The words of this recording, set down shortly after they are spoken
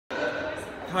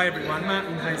Hi everyone,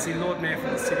 Martin Haese, Lord Mayor for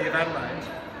the City of Adelaide.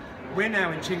 We're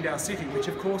now in Qingdao City, which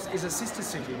of course is a sister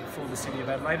city for the City of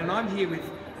Adelaide, and I'm here with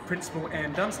Principal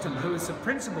Anne Dunstan, who is the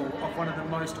principal of one of the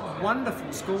most wonderful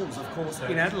schools, of course,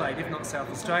 in Adelaide, if not South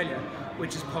Australia,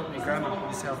 which is Pulteney Grammar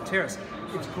on South Terrace.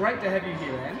 It's great to have you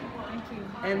here, Anne. Thank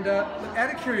you. And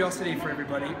out of curiosity for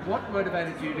everybody, what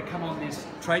motivated you to come on this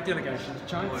trade delegation to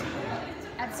China?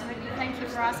 Absolutely, thank you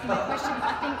for asking the question.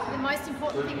 I think the most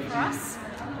important thing for us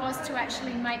was to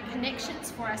actually make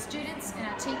connections for our students and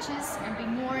our teachers and be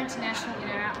more international in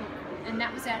our outlook, and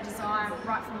that was our desire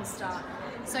right from the start.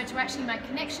 So to actually make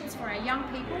connections for our young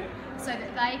people so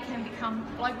that they can become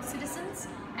global citizens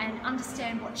and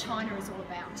understand what China is all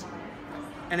about.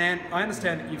 And Anne, I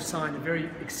understand that you've signed a very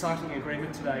exciting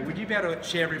agreement today. Would you be able to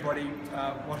share everybody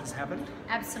what has happened?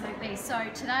 Absolutely. So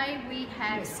today we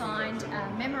have signed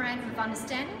a memorandum of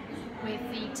understanding with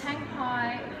the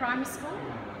Taihang Primary School,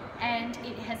 and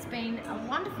it has been a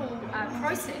wonderful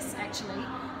process actually.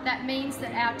 That means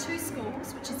that our two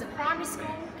schools, which is a primary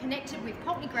school connected with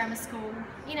Pulteney Grammar School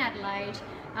in Adelaide,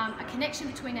 a connection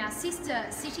between our sister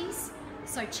cities,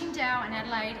 so Qingdao and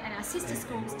Adelaide, and our sister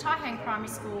schools, Taihang Primary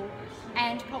School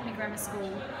and Pulteney Grammar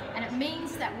School. And it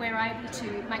means that we're able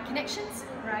to make connections,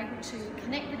 we're able to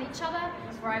connect with each other,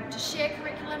 we're able to share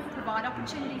curriculum, provide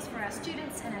opportunities for our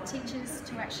students and our teachers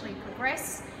to actually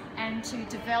progress and to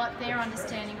develop their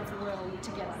understanding of the world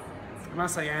together. I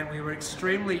must say, Anne, we were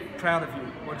extremely proud of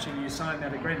you watching you sign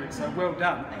that agreement, so well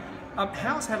done.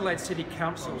 How has Adelaide City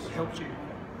Council helped you?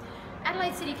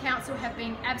 Adelaide City Council have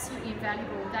been absolutely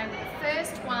invaluable. They were the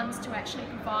first ones to actually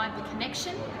provide the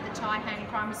connection with the Taihang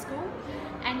Primary School,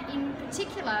 and in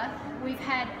particular we've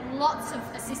had lots of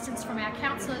assistance from our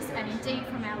councillors and indeed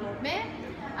from our Lord Mayor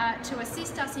to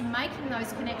assist us in making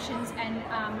those connections and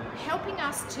helping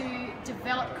us to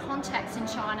develop contacts in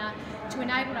China to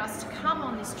enable us to come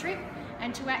on this trip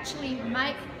and to actually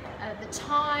make the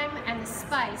time and the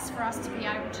space for us to be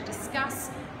able to discuss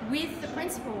with the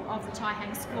principal of the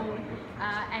Taihang School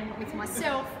and with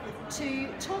myself to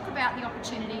talk about the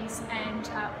opportunities and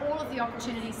all of the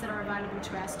opportunities that are available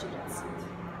to our students.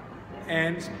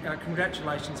 And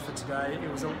congratulations for today. It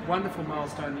was a wonderful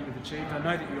milestone that you've achieved. I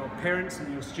know that your parents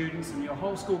and your students and your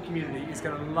whole school community is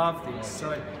going to love this.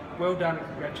 So well done and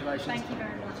congratulations. Thank you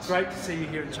very much. Great to see you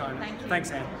here in China. Thank you.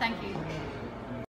 Thanks, Anne. Thank you.